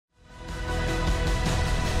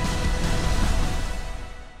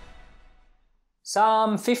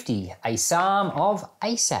Psalm 50, a psalm of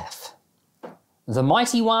Asaph. The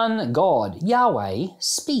mighty one, God, Yahweh,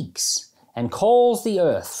 speaks and calls the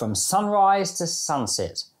earth from sunrise to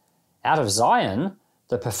sunset. Out of Zion,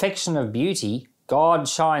 the perfection of beauty, God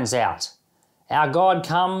shines out. Our God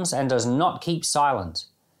comes and does not keep silent.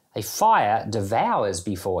 A fire devours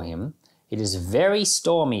before him. It is very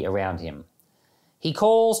stormy around him. He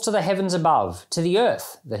calls to the heavens above, to the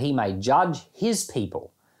earth, that he may judge his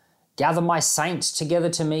people. Gather my saints together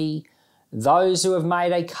to me, those who have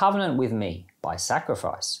made a covenant with me by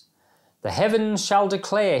sacrifice. The heavens shall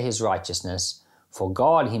declare his righteousness, for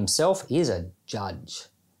God himself is a judge.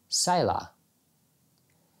 Selah.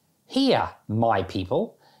 Hear, my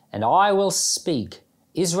people, and I will speak.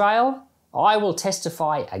 Israel, I will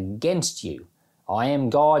testify against you. I am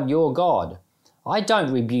God, your God. I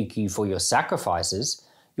don't rebuke you for your sacrifices.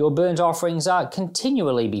 Your burnt offerings are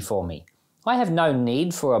continually before me. I have no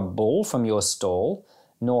need for a bull from your stall,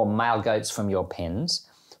 nor male goats from your pens.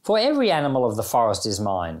 For every animal of the forest is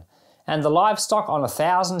mine, and the livestock on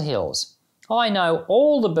 1,000 hills. I know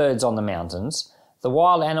all the birds on the mountains. The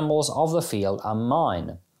wild animals of the field are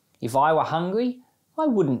mine. If I were hungry, I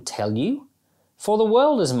wouldn't tell you. For the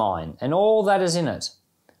world is mine, and all that is in it.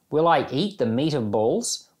 Will I eat the meat of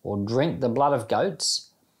bulls, or drink the blood of goats?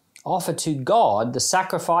 Offer to God the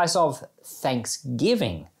sacrifice of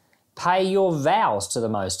thanksgiving. Pay your vows to the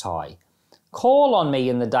Most High. Call on me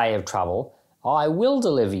in the day of trouble. I will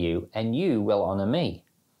deliver you, and you will honour me.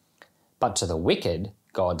 But to the wicked,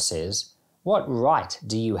 God says, what right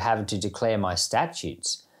do you have to declare my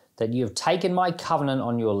statutes, that you have taken my covenant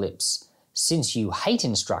on your lips, since you hate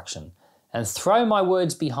instruction, and throw my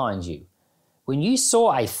words behind you? When you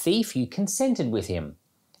saw a thief, you consented with him,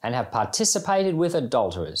 and have participated with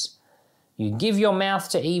adulterers. You give your mouth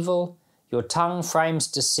to evil, your tongue frames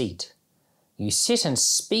deceit. You sit and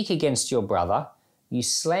speak against your brother, you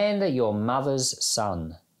slander your mother's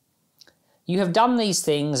son. You have done these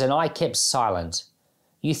things, and I kept silent.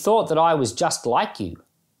 You thought that I was just like you.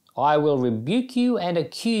 I will rebuke you and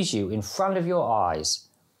accuse you in front of your eyes.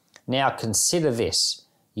 Now consider this,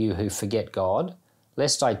 you who forget God,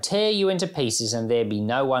 lest I tear you into pieces and there be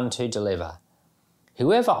no one to deliver.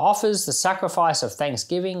 Whoever offers the sacrifice of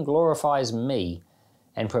thanksgiving glorifies me,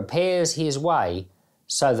 and prepares his way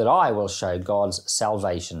so that I will show God's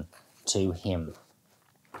salvation to him.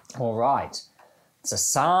 All right, it's a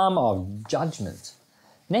psalm of judgment.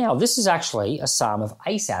 Now, this is actually a psalm of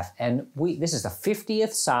Asaph, and this is the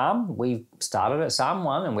 50th psalm. We've started at Psalm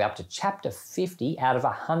 1, and we're up to chapter 50 out of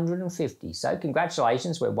 150. So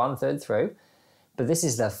congratulations, we're 1/3 through. But this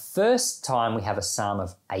is the first time we have a psalm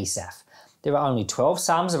of Asaph. There are only 12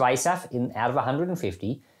 psalms of Asaph out of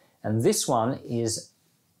 150, and this one is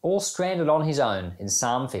all stranded on his own in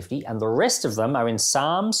Psalm 50, and the rest of them are in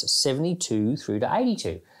Psalms 72 through to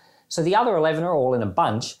 82. So the other 11 are all in a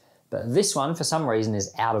bunch, but this one, for some reason,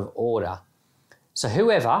 is out of order. So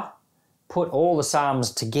whoever put all the Psalms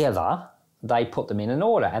together, they put them in an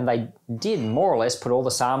order, and they did more or less put all the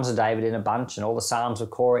Psalms of David in a bunch, and all the Psalms of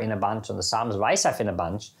Korah in a bunch, and the Psalms of Asaph in a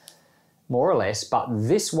bunch, more or less, but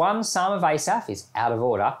this one Psalm of Asaph is out of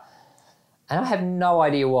order, and I have no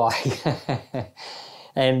idea why.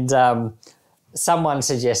 And someone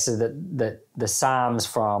suggested that the Psalms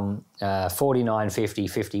from 49, 50,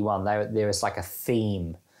 51, there is like a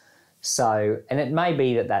theme. So, and it may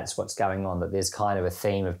be that that's what's going on, that there's kind of a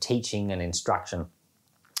theme of teaching and instruction.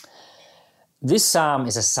 This psalm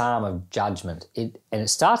is a psalm of judgment. And it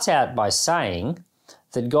starts out by saying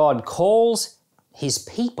that God calls his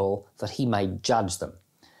people that he may judge them.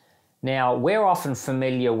 Now, we're often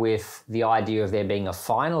familiar with the idea of there being a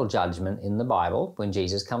final judgment in the Bible when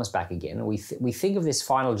Jesus comes back again. We think of this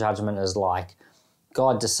final judgment as like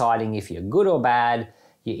God deciding if you're good or bad,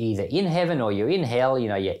 you're either in heaven or you're in hell,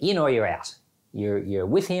 you're in or you're out. You're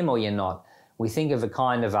with him or you're not. We think of a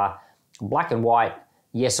kind of a black and white,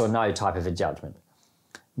 yes or no type of a judgment.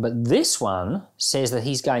 But this one says that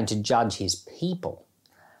he's going to judge his people.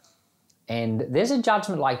 And there's a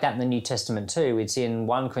judgment like that in the New Testament too. It's in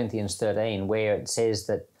 1 Corinthians 13 where it says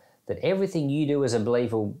that everything you do as a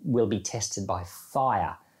believer will be tested by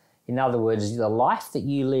fire. In other words, the life that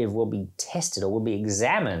you live will be tested or will be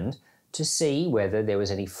examined to see whether there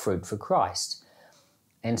was any fruit for Christ.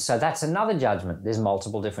 And so that's another judgment. There's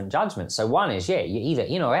multiple different judgments. So one is, you're either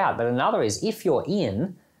in or out, but another is if you're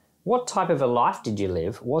in, what type of a life did you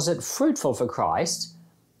live? Was it fruitful for Christ?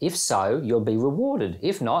 If so, you'll be rewarded.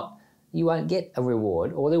 If not, you won't get a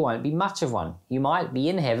reward, or there won't be much of one. You might be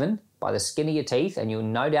in heaven by the skin of your teeth, and you'll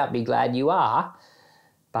no doubt be glad you are,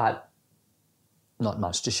 but not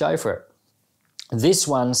much to show for it. This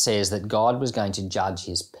one says that God was going to judge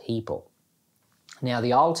his people. Now,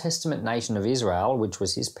 the Old Testament nation of Israel, which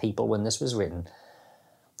was his people when this was written,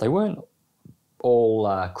 they weren't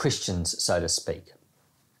all Christians, so to speak.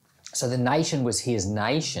 So the nation was his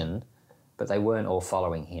nation, but they weren't all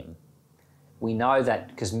following him. We know that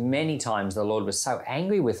because many times the Lord was so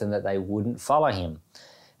angry with them that they wouldn't follow him.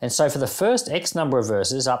 And so for the first X number of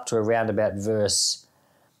verses, up to around about verse,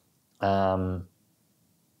 10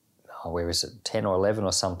 or 11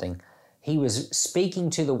 or something, he was speaking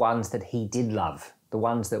to the ones that he did love, the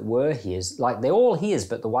ones that were his, like they're all his,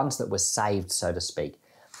 but the ones that were saved, so to speak.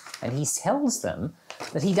 And he tells them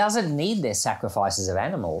that he doesn't need their sacrifices of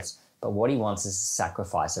animals, but what he wants is a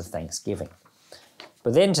sacrifice of thanksgiving.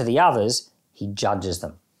 But then to the others, he judges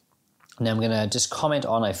them. Now I'm going to just comment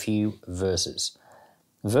on a few verses.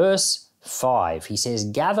 Verse 5, he says,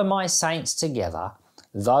 "Gather my saints together,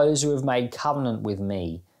 those who have made covenant with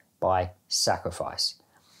me by sacrifice."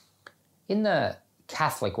 In the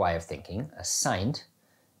Catholic way of thinking, a saint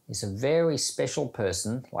is a very special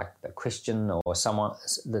person, like a Christian or someone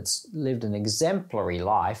that's lived an exemplary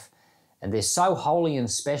life, and they're so holy and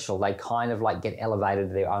special, they kind of like get elevated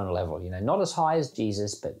to their own level. You know, not as high as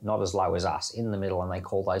Jesus, but not as low as us, in the middle, and they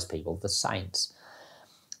call those people the saints.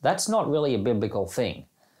 That's not really a biblical thing.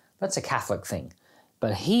 That's a Catholic thing.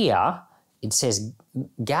 But here, it says,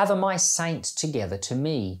 "Gather my saints together to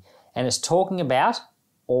me," and it's talking about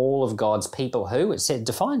all of God's people who, it said,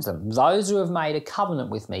 defines them, those who have made a covenant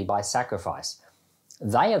with me by sacrifice.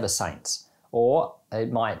 They are the saints, or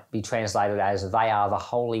it might be translated as they are the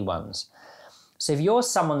holy ones. So if you're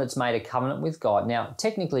someone that's made a covenant with God, now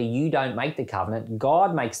technically you don't make the covenant,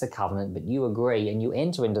 God makes the covenant, but you agree and you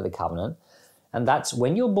enter into the covenant, and that's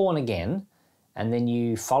when you're born again, and then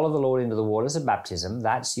you follow the Lord into the waters of baptism,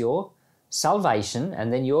 that's your salvation,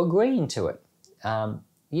 and then you're agreeing to it.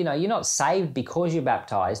 You know, you're not saved because you're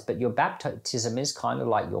baptized, but your baptism is kind of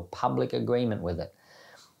like your public agreement with it.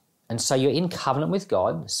 And so you're in covenant with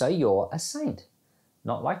God, so you're a saint.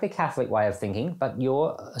 Not like the Catholic way of thinking, but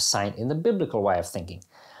you're a saint in the biblical way of thinking.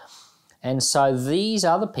 And so these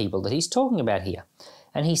are the people that he's talking about here.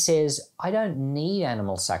 And he says, I don't need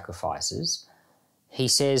animal sacrifices. He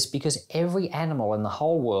says, because every animal in the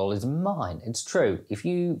whole world is mine. It's true. If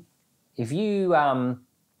you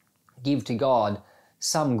give to God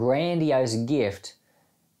some grandiose gift,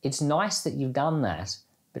 it's nice that you've done that,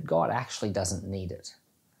 but God actually doesn't need it.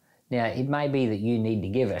 Now, it may be that you need to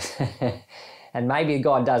give it, and maybe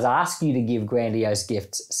God does ask you to give grandiose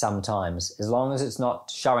gifts sometimes, as long as it's not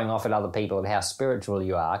showing off at other people of how spiritual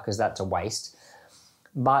you are, because that's a waste.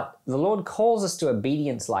 But the Lord calls us to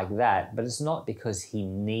obedience like that, but it's not because he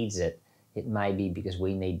needs it. It may be because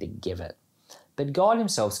we need to give it. But God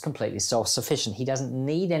himself is completely self-sufficient. He doesn't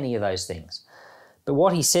need any of those things. But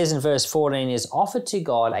what he says in verse 14 is, offer to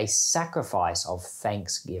God a sacrifice of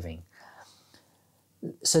thanksgiving.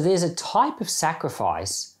 So there's a type of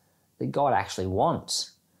sacrifice that God actually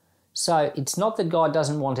wants. So it's not that God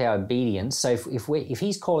doesn't want our obedience. So if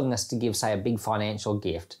he's calling us to give, say, a big financial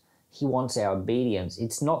gift, he wants our obedience.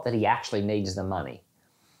 It's not that he actually needs the money.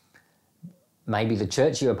 Maybe the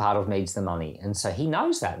church you're a part of needs the money. And so he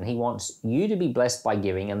knows that, and he wants you to be blessed by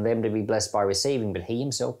giving and them to be blessed by receiving, but he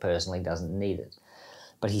himself personally doesn't need it.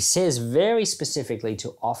 But he says very specifically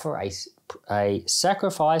to offer a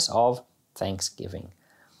sacrifice of thanksgiving.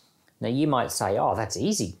 Now you might say, oh, that's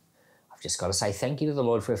easy. I've just got to say thank you to the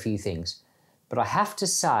Lord for a few things. But I have to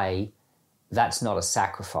say that's not a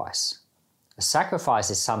sacrifice. A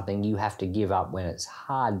sacrifice is something you have to give up when it's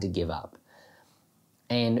hard to give up.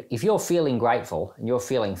 And if you're feeling grateful and you're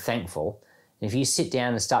feeling thankful, and if you sit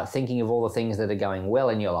down and start thinking of all the things that are going well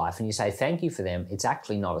in your life and you say thank you for them, it's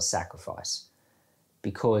actually not a sacrifice,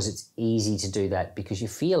 because it's easy to do that because you're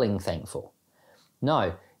feeling thankful.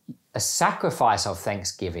 No, a sacrifice of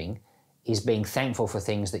thanksgiving is being thankful for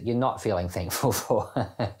things that you're not feeling thankful for.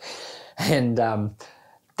 And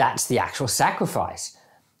that's the actual sacrifice.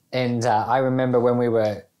 And I remember when we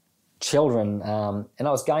were children, and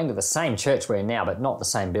I was going to the same church we're in now, but not the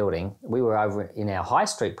same building. We were over in our High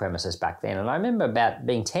Street premises back then. And I remember about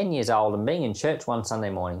being 10 years old and being in church one Sunday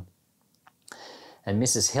morning. And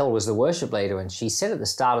Mrs. Hill was the worship leader, and she said at the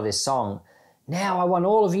start of this song, now I want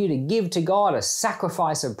all of you to give to God a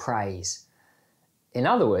sacrifice of praise. In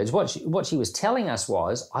other words, what she was telling us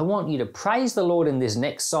was, I want you to praise the Lord in this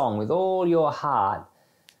next song with all your heart.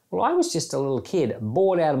 Well, I was just a little kid,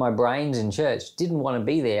 bored out of my brains in church, didn't want to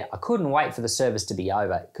be there. I couldn't wait for the service to be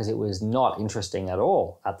over because it was not interesting at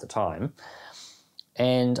all at the time.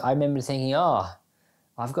 And I remember thinking, oh,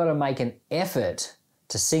 I've got to make an effort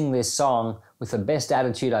to sing this song with the best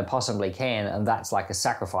attitude I possibly can, and that's like a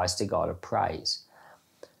sacrifice to God of praise.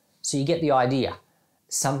 So you get the idea.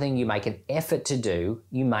 something you make an effort to do,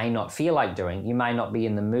 you may not feel like doing, you may not be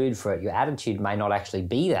in the mood for it, your attitude may not actually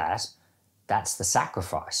be that. That's the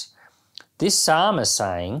sacrifice. This psalm is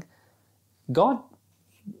saying, God,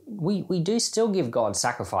 we do still give God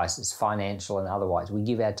sacrifices, financial and otherwise. We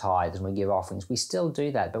give our tithes and we give offerings. We still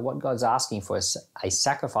do that. But what God's asking for is a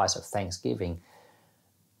sacrifice of thanksgiving,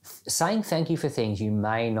 saying thank you for things you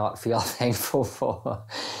may not feel thankful for.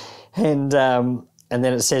 And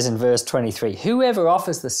then it says in verse 23, whoever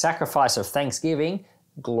offers the sacrifice of thanksgiving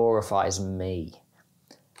glorifies me.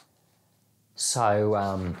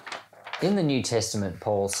 So in the New Testament,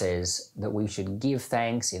 Paul says that we should give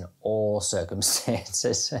thanks in all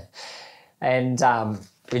circumstances. And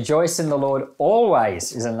rejoice in the Lord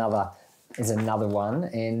always is another one.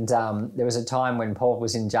 And there was a time when Paul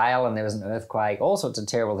was in jail and there was an earthquake, all sorts of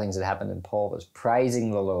terrible things had happened, and Paul was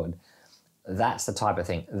praising the Lord. That's the type of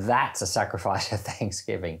thing. That's a sacrifice of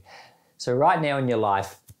thanksgiving. So right now in your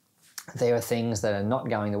life, there are things that are not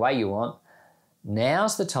going the way you want.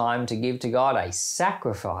 Now's the time to give to God a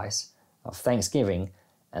sacrifice of thanksgiving,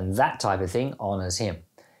 and that type of thing honours him.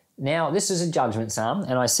 Now, this is a judgment psalm,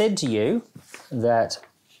 and I said to you that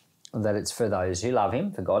it's for those who love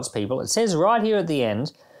him, for God's people. It says right here at the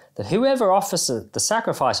end that whoever offers the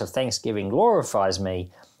sacrifice of thanksgiving glorifies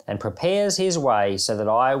me and prepares his way so that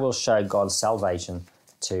I will show God's salvation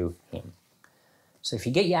to him. So if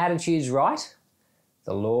you get your attitudes right,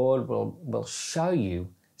 the Lord will show you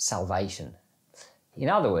salvation. In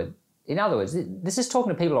other words, this is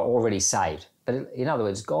talking to people who are already saved. But in other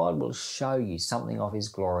words, God will show you something of his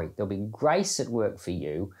glory. There'll be grace at work for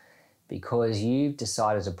you because you've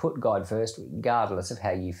decided to put God first regardless of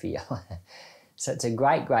how you feel. So it's a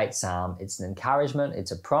great, great psalm. It's an encouragement,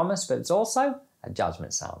 it's a promise, but it's also a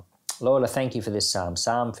judgment psalm. Lord, I thank you for this psalm,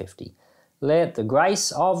 Psalm 50. Let the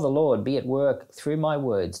grace of the Lord be at work through my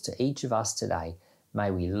words to each of us today. May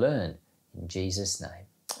we learn in Jesus' name.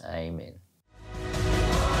 Amen.